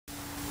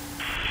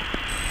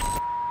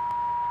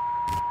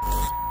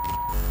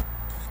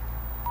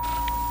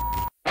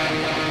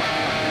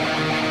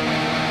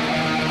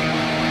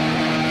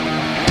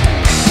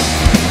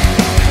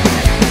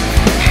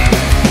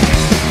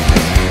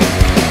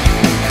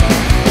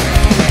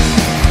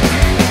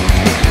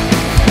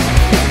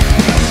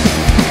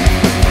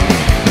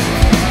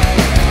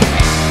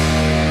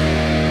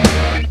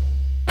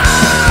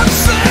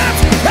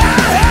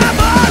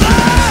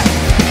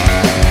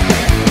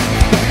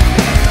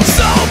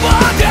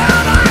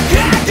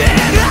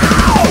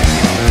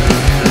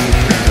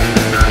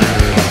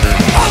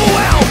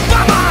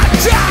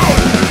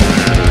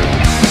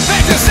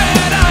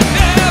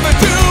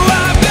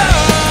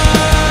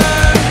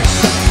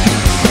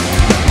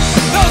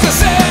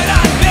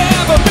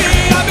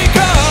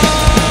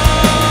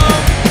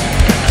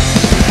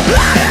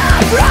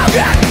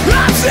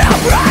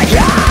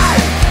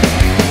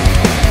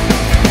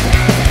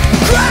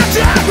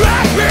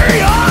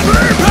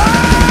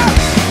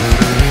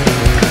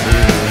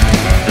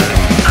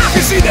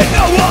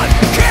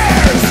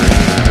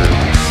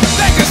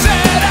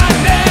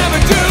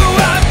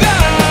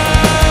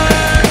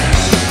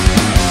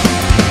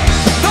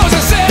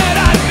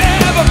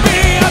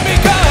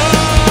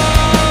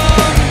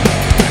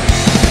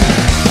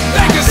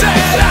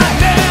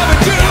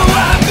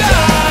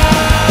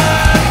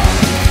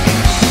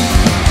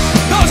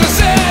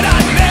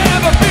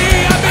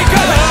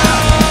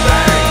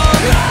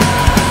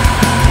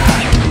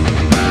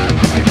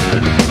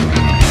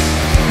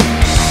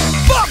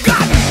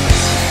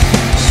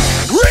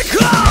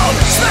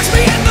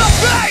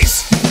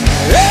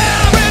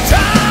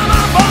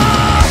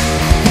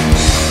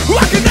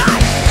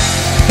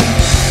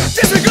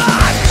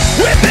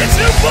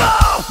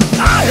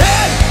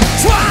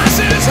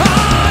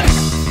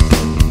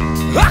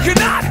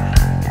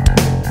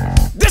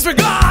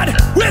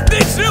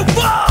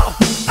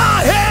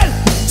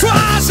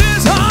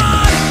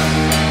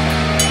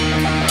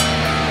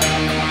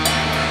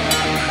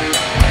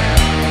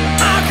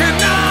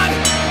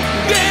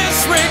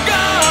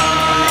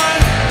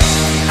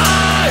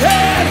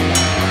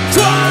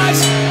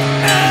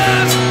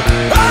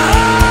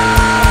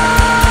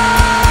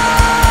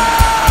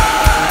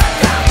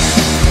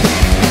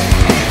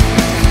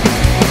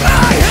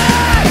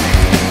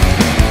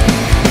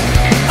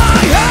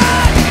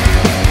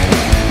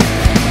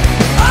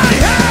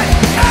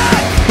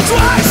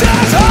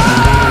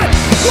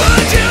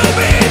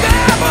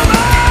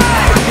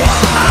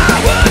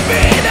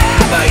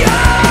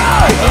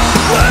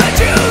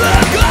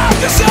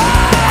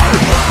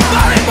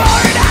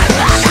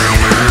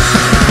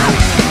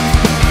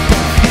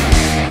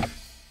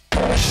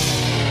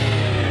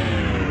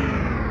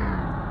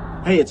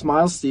Hey, it's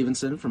Miles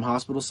Stevenson from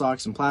Hospital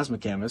Socks and Plasma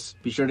Canvas.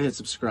 Be sure to hit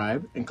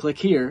subscribe and click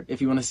here if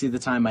you want to see the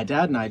time my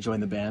dad and I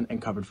joined the band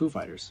and covered Foo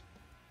Fighters.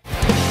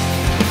 Traveling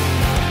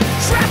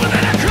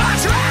in a